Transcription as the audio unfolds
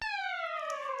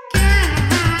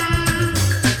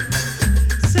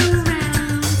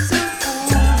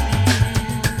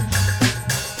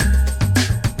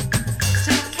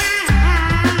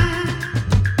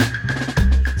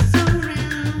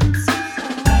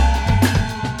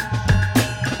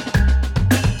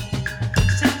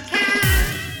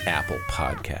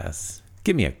guess.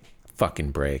 Give me a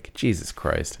fucking break. Jesus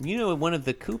Christ. You know, one of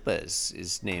the Koopas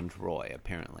is named Roy,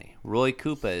 apparently. Roy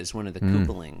Koopa is one of the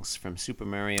Koopalings from Super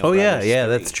Mario Oh, Brothers yeah,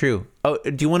 3. that's true. Oh,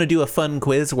 do you want to do a fun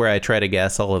quiz where I try to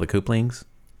guess all of the Koopling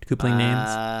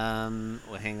names?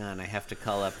 Well, hang on. I have to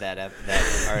call up that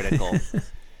article.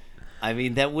 I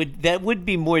mean, that would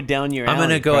be more down your alley. I'm going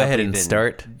to go ahead probably and than-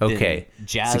 start. than Okay.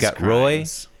 Jazz So you got Roy,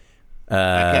 Crimes. Okay,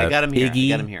 I got him here. Iggy, I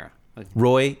got him here.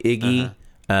 Roy, Iggy,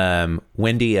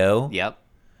 Wendy O, Yep.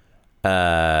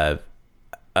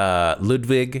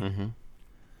 Ludwig.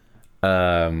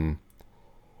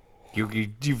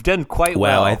 You've done quite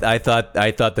Wow, well. I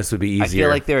thought this would be easier. I feel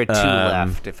like there are two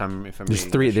left. If I'm There's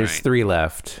reading three. this There's right. three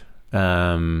left.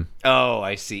 Oh,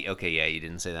 I see. Okay, yeah, you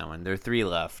didn't say that one. There are three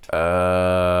left.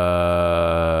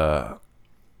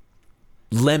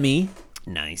 Lemmy.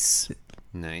 Nice.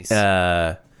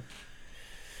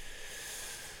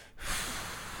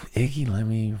 Iggy,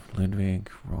 Lemmy, Ludwig,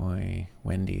 Roy,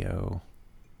 Wendy O.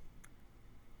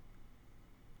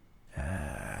 Look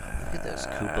at those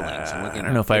Koopalings. I'm looking I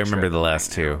don't know if I remember the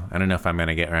last two. I don't know if I'm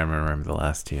gonna remember the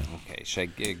last two. Okay,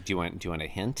 do you want a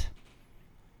hint?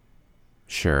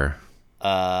 Sure.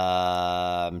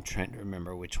 I'm trying to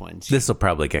remember which ones. This will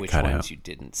probably get which cut ones out. you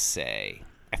didn't say.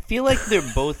 I feel like they're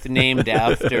both named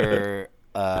after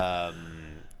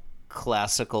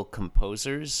classical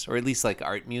composers, or at least like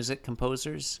art music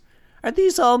composers. Are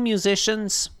these all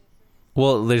musicians?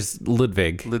 Well, there's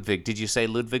Ludwig. Ludwig, did you say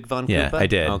Ludwig von Yeah, Koopa? I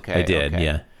did. Okay, I did. okay.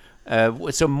 Yeah.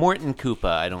 So Morton Koopa,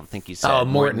 I don't think you said. Oh,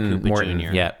 Morton Koopa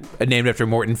Jr. Yeah, named after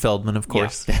Morton Feldman, of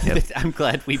course. Yeah. Yep. I'm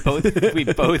glad we both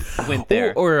went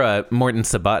there. Or Morton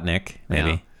Subotnick,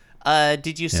 maybe. Yeah.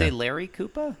 Did you say Larry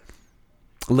Koopa?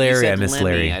 Larry, You I said miss Lemmy.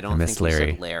 Larry. I don't miss think you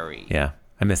Larry. said Larry. Yeah,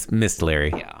 I missed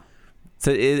Larry. Yeah. So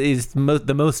it is the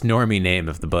most normie name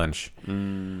of the bunch.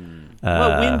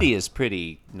 Well, Wendy is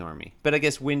pretty normy, but I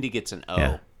guess Wendy gets an O.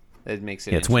 Yeah. That makes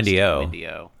it. Yeah, it's Wendy interesting. O. Wendy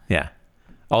O. Yeah,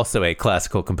 also a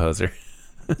classical composer.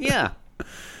 Yeah.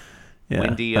 Yeah.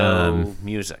 Wendy O.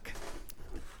 Music.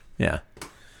 Yeah.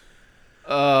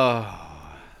 Oh,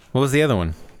 What was the other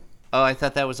one? I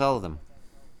thought that was all of them.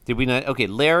 Did we not? Okay,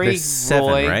 Larry, There's seven,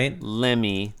 Roy, right?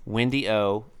 Lemmy, Wendy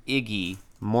O, Iggy,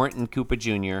 Morton Koopa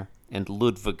Jr., and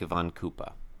Ludwig von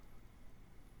Koopa.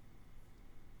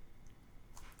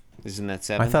 Isn't that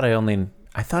seven? I thought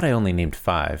I only named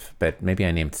 5, but maybe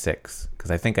I named 6 because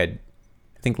I think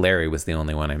Larry was the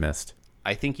only one I missed.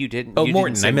 I think you didn't. Oh, you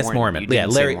Morton. Didn't say I missed Morton. You Yeah,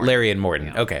 didn't say Larry, Morton. Larry and Morton.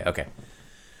 Yeah. Okay.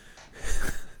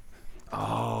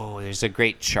 Oh, there's a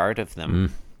great chart of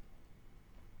them.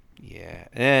 Yeah,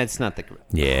 it's not the.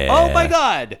 Yeah. Oh my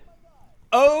God!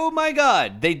 Oh my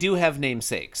God! They do have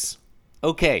namesakes.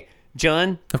 Okay,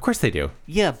 John. Of course they do.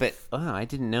 Yeah, but I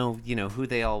didn't know. Who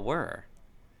they all were.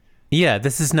 Yeah,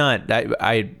 this is not.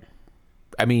 I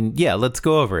mean, yeah. Let's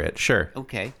go over it. Sure.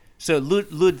 Okay, so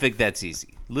Ludwig, that's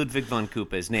easy. Ludwig von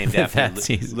Koopa is named after That's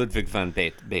easy. Ludwig von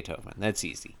Beethoven. That's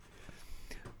easy.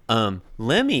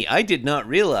 Lemmy, I did not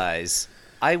realize.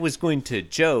 I was going to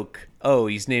joke. Oh,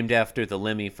 he's named after the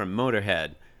Lemmy from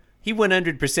Motorhead. He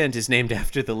 100% is named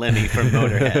after the Lemmy from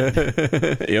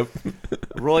Motorhead. Yep.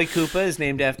 Roy Koopa is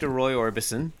named after Roy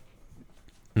Orbison.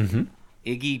 Mm-hmm.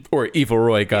 Iggy Or Evil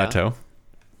Roy Gatto.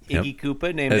 Iggy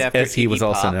Koopa named after as he Iggy was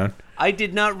also Pop. known. I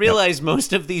did not realize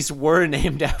most of these were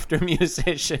named after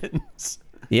musicians.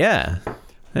 Yeah.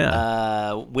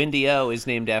 Yeah. Wendy O is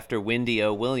named after Wendy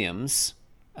O. Williams,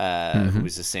 who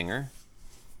was a singer.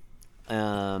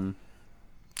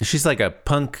 She's like a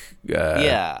punk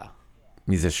Yeah.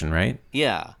 musician, right?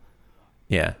 Yeah.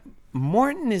 Yeah.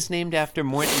 Morton is named after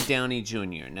Morton Downey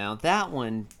Jr. Now, that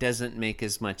one doesn't make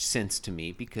as much sense to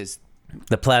me because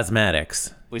The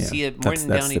Plasmatics. was Yeah. he a That's- Morton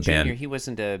that's Downey the Jr.? band. He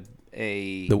wasn't a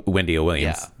The Wendy O.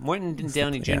 Williams. yeah. Morton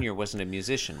Downey yeah. Jr. wasn't a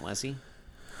musician, was he?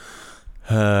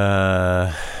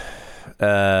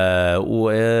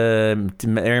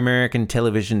 American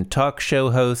television talk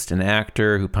show host and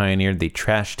actor who pioneered the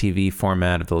trash TV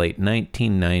format of the late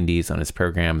 1990s on his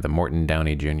program, The Morton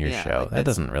Downey Jr. Yeah, Show. That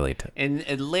doesn't really...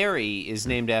 And Larry is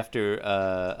named after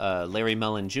Larry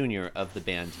Mullen Jr. of the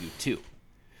band U2.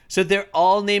 So they're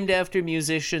all named after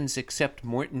musicians except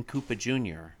Morton Koopa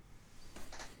Jr.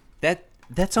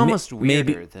 That's almost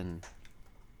maybe- weirder than...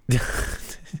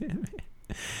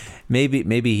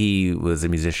 Maybe he was a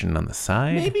musician on the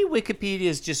side. Maybe Wikipedia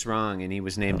is just wrong and he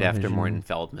was named after Morton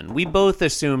Feldman. We both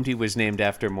assumed he was named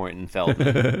after Morton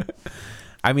Feldman.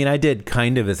 I mean, I did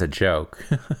kind of as a joke,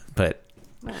 but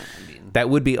Well, I mean, that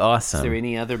would be is awesome. there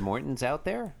any other Mortons out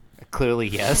there? Clearly,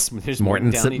 yes. There's Morton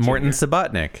Downey Jr. Morton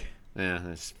Subotnick. Yeah,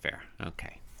 that's fair.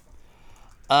 Okay.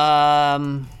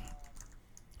 John,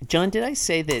 did I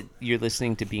say that you're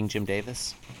listening to Being Jim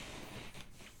Davis?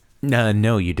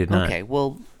 No, you did not. Okay,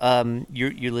 well,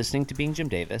 you're listening to Being Jim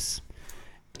Davis,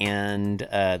 and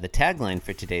the tagline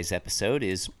for today's episode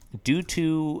is due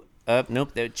to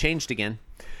nope, that changed again.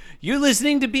 You're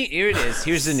listening to Here it is.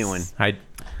 Here's the new one.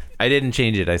 I didn't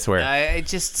change it, I swear. I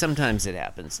just sometimes it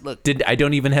happens. Look, I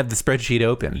don't even have the spreadsheet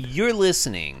open. you're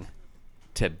listening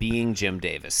to Being Jim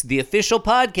Davis, the official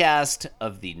podcast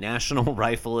of the National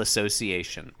Rifle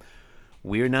Association.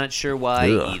 We're not sure why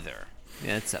either.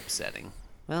 Yeah, it's upsetting.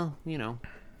 Well, you know.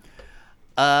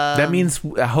 That means,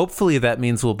 hopefully that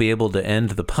means we'll be able to end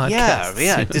the podcast.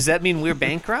 Yeah. Does that mean we're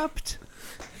bankrupt?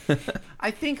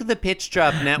 I think the Pitch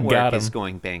Drop Network is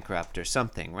going bankrupt or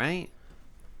something, right?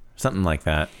 Something like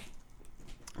that.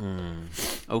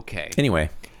 Okay. Anyway,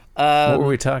 what were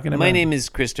we talking about? My name is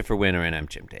Christopher Winter, and I'm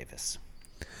Jim Davis.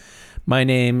 My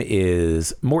name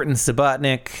is Morton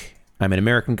Subotnick. I'm an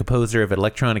American composer of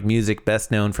electronic music, best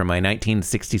known for my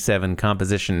 1967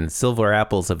 composition Silver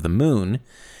Apples of the Moon.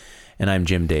 And I'm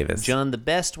Jim Davis. John, the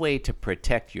best way to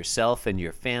protect yourself and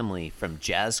your family from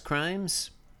jazz crimes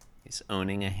is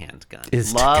owning a handgun.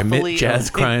 Is to commit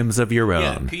jazz crimes of your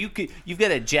own. Yeah, you've got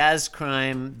to jazz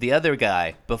crime the other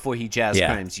guy before he jazz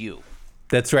crimes you.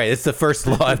 That's right. It's the first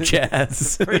law of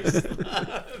jazz.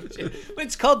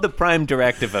 It's called the prime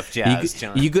directive of jazz,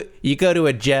 John. You go to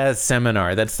a jazz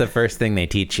seminar. That's the first thing they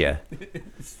teach you.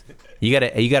 You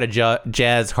gotta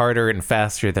jazz harder and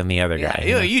faster than the other guy.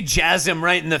 You jazz him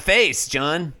right in the face,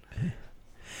 John.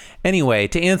 Anyway,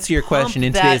 to answer your question,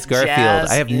 in today's Garfield,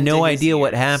 I have no idea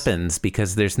what happens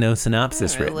because there's no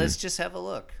synopsis written. Let's just have a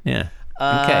look. Yeah.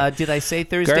 Okay. Did I say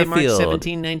Thursday, March Garfield.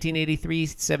 17, 1983,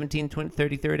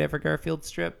 33rd ever Garfield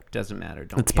strip? Doesn't matter.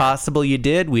 It's possible you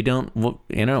did. We don't,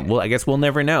 I guess we'll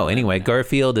never know. Anyway,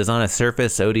 Garfield is on a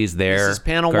surface. Odie's there. This is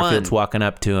panel Garfield's 1. walking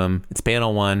up to him. It's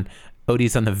panel 1.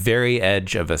 Odie's on the very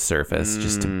edge of a surface.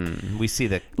 We see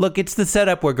the Look, it's the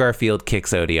setup where Garfield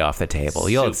kicks Odie off the table.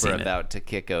 You'll have seen about to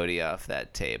kick Odie off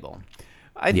that table.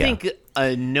 I think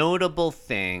a notable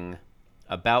thing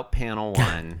about panel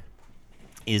 1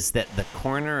 is that the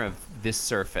corner of this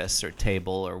surface or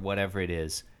table or whatever it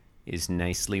is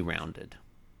nicely rounded.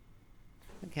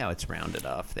 Look how it's rounded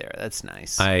off there. That's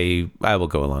nice. I will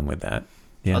go along with that.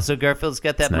 Yeah. Also, Garfield's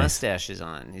got that nice. mustache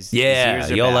on. His Yeah, ears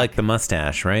are you'll back. like the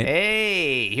mustache, right?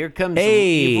 Hey, here comes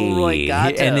evil Roy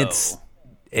Gatto. And it's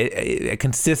a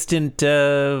consistent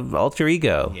alter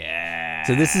ego. Yeah.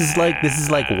 So this is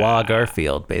like Wah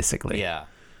Garfield, basically. Yeah.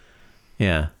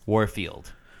 Yeah.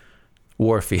 Warfield.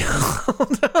 Warfield.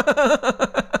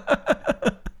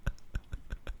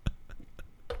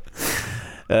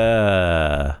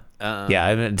 Yeah,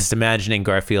 I'm just imagining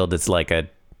Garfield as like a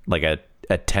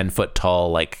 10-foot tall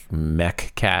like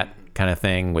mech cat kind of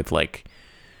thing with like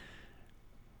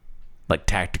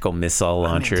tactical missile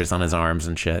launchers on his arms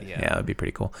and shit. Yeah, that'd be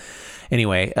pretty cool.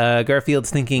 Anyway, Garfield's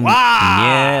thinking,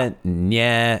 yeah.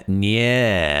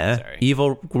 Sorry.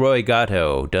 Evil Roy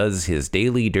Gatto does his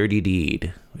daily dirty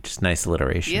deed, which is nice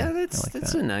alliteration. Yeah,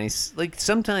 that's a nice. Like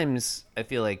sometimes I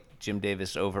feel like Jim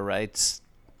Davis overwrites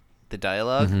the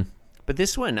dialogue, but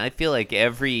this one I feel like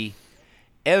every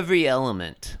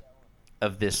element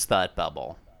of this thought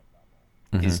bubble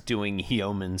is doing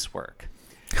yeoman's work.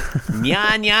 Nya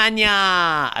nya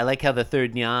nya. I like how the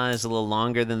third nya is a little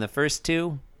longer than the first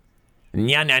two.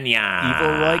 Nya nya nya.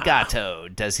 Evil Roy Gatto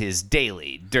does his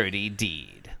daily dirty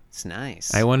deed. It's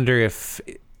nice. I wonder if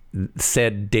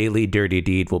said daily dirty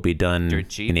deed will be done Dirt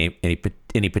cheap? in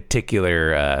any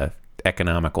particular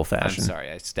economical I'm fashion.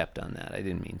 sorry, I stepped on that. I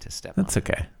didn't mean to step That's on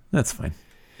okay. That's fine.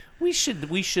 We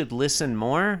should listen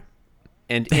more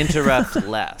and interrupt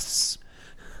less.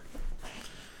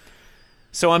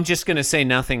 So I'm just going to say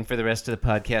nothing for the rest of the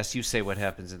podcast. You say what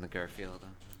happens in the Garfield.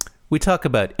 We talk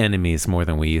about enemies more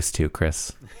than we used to,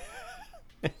 Chris.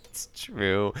 It's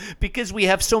true. Because we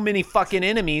have so many fucking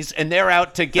enemies and they're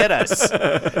out to get us.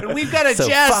 And we've got to So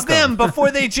jazz fuck 'em. them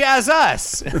before they jazz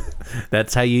us.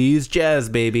 That's how you use jazz,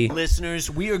 baby. Listeners,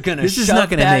 we are going to This is shove not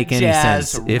gonna that make any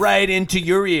jazz sense. right into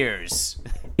your ears.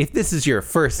 If this is your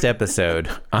first episode,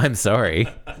 I'm sorry.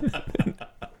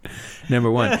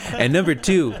 Number 1. And number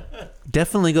 2,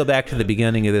 definitely go back to the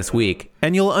beginning of this week,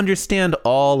 and you'll understand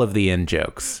all of the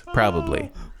in-jokes,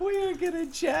 probably. We are going to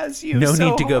jazz you No so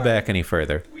need to go hard. back any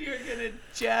further. We are going to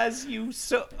jazz you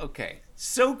so... Okay.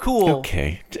 So cool.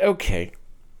 Okay.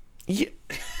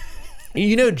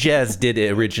 You know jazz did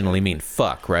originally mean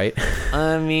fuck, right?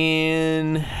 I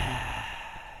mean...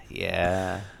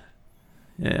 Yeah.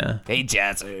 Yeah. Hey,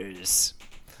 jazzers.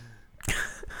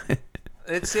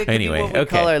 It could Anyway, be what we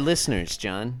okay. call our listeners,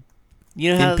 John.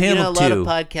 You know how panel a lot of 2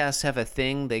 podcasts have a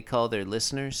thing they call their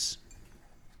listeners?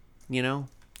 You know?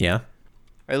 Yeah?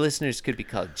 Our listeners could be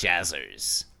called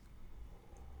jazzers.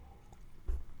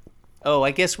 Oh,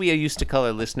 I guess we used to call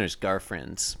our listeners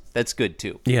Garfriends. That's good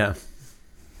too. Yeah.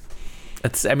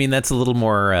 That's a little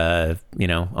more,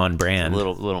 on brand. A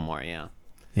little more, yeah.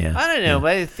 Yeah. I don't know,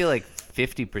 but I feel like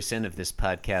 50% of this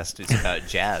podcast is about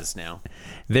jazz now.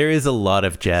 There is a lot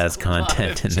of jazz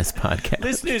content in this podcast.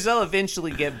 Listeners, I'll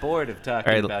eventually get bored of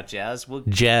talking about jazz.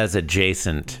 Jazz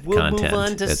adjacent content. Move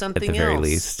on to something at the very else.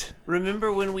 least.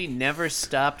 Remember when we never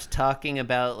stopped talking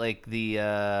about like the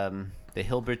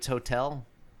Hilbert's Hotel?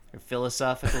 Or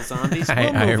philosophical zombies. I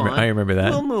remember that.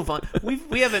 We'll move on.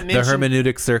 We haven't mentioned the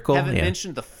hermeneutic circle. Haven't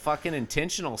mentioned the fucking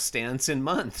intentional stance in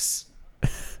months.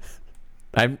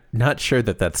 I'm not sure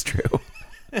that that's true.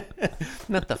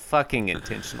 Not the fucking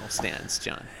intentional stance,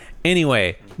 John.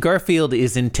 Anyway, Garfield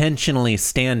is intentionally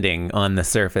standing on the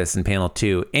surface in panel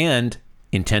 2 and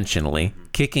intentionally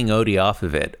kicking Odie off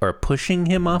of it, or pushing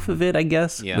him off of it, I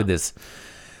guess, with his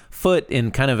foot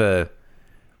in kind of a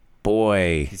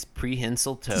his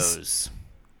prehensile toes.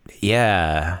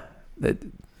 Yeah.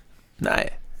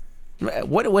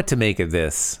 What to make of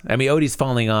this? I mean, Odie's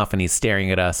falling off and he's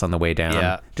staring at us on the way down.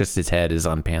 Yeah. Just his head is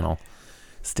on panel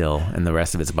still, and the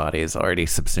rest of his body is already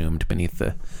subsumed beneath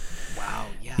the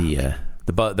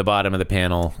the bottom of the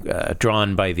panel,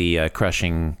 drawn by the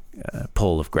crushing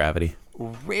pull of gravity.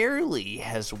 Rarely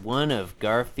has one of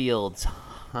Garfield's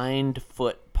hind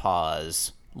foot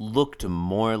paws looked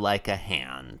more like a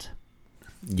hand.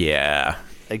 Yeah.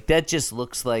 Like, that just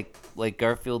looks like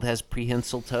Garfield has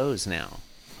prehensile toes now.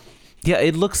 Yeah,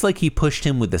 it looks like he pushed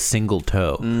him with a single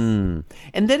toe. And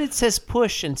then it says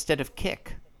push instead of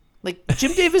kick. Like,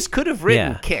 Jim Davis could have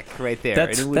written kick right there.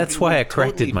 That's why I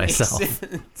corrected myself.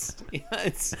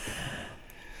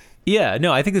 Yeah,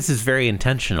 no, I think this is very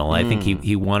intentional. I think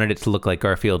he wanted it to look like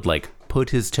Garfield, like, put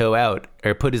his toe out,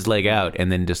 or put his leg out, and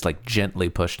then just, like, gently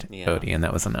pushed Odie, and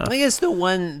that was enough. I guess the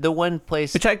one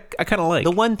place... Which I kind of like.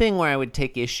 The one thing where I would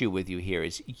take issue with you here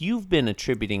is you've been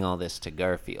attributing all this to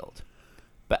Garfield,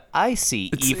 but I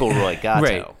see evil Roy Gatto.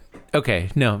 Right. Okay,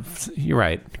 no, you're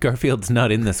right. Garfield's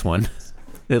not in this one,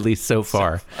 at least so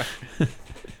far.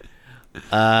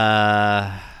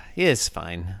 It's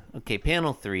fine. Okay,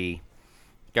 panel 3.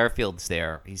 Garfield's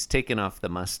there. He's taken off the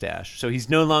mustache. So he's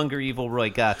no longer evil Roy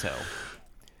Gatto.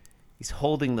 He's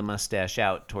holding the mustache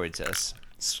out towards us.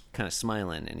 He's kind of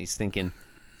smiling, and he's thinking,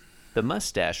 the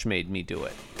mustache made me do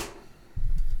it.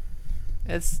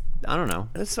 I don't know.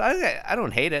 I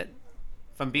don't hate it.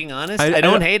 If I'm being honest, I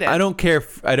don't hate it. I don't care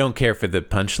for the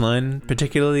punchline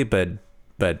particularly,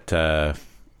 but I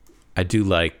do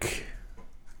like...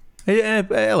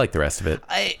 I like the rest of it.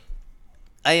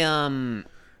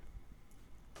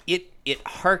 It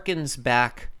harkens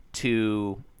back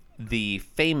to the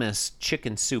famous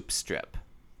chicken soup strip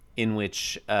in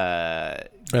which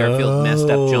Garfield messed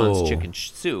up John's chicken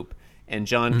soup, and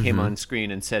John came on screen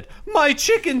and said, "My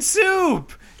chicken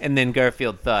soup!" And then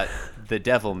Garfield thought, the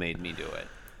devil made me do it.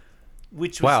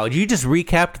 Which was, wow, you just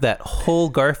recapped that whole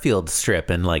Garfield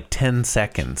strip in like 10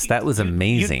 seconds. That was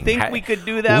amazing. You think we could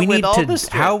do that with all the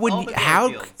strips?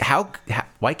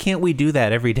 Why can't we do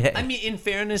that every day? I mean, in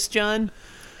fairness, John,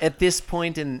 at this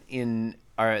point in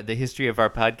the history of our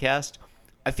podcast,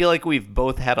 I feel like we've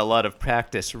both had a lot of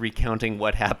practice recounting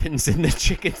what happens in the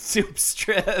chicken soup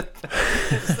strip.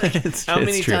 How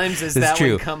many times has that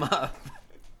one come up?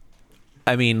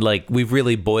 I mean, like, we've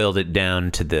really boiled it down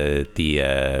to the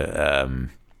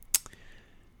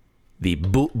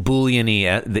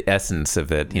Boolean-y, the essence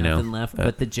of it, you know. Nothing left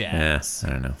but the jazz. Yeah,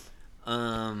 I don't know.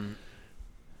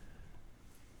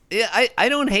 Yeah, I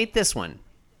don't hate this one.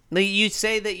 Like, you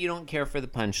say that you don't care for the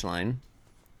punchline.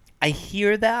 I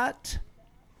hear that,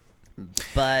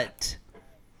 but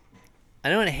I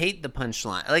don't hate the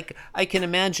punchline. Like, I can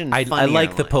imagine. I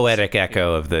like the poetic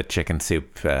echo of the chicken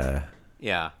soup.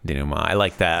 Denouement. I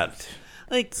like that.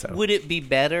 Like, so, would it be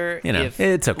better? If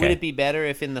it's okay. Would it be better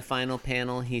if in the final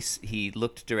panel he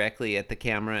looked directly at the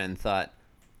camera and thought,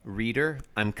 "Reader,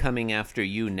 I'm coming after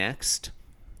you next"?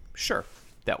 Sure,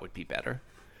 that would be better.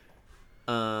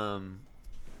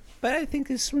 But I think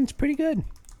this one's pretty good.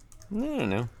 I don't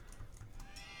know.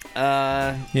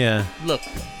 Yeah. Look,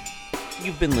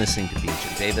 you've been listening to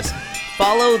BJ Davis.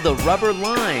 Follow the rubber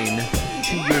line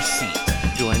to your seat.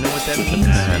 Do I know what that means?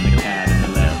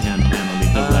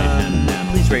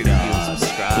 Please rate, review, and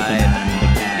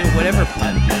subscribe. Whatever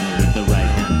podcast.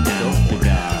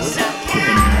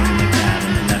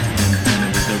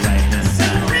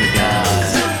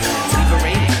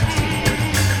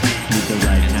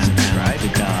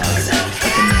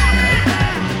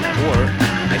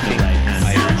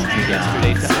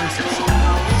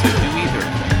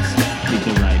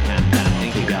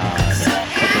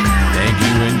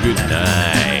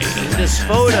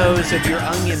 photos of your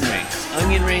onion rings.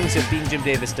 Onion rings at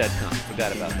beingjimdavis.com.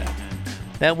 Forgot about that.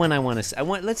 That one I want to.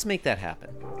 Let's make that happen.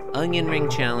 Onion Ring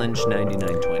Challenge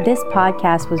 9920. This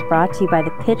podcast was brought to you by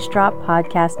the Pitch Drop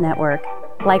Podcast Network.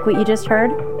 Like what you just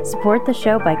heard? Support the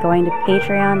show by going to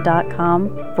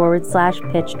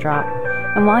patreon.com/pitch drop.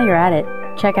 And while you're at it,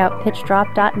 check out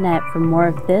pitchdrop.net for more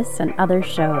of this and other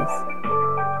shows.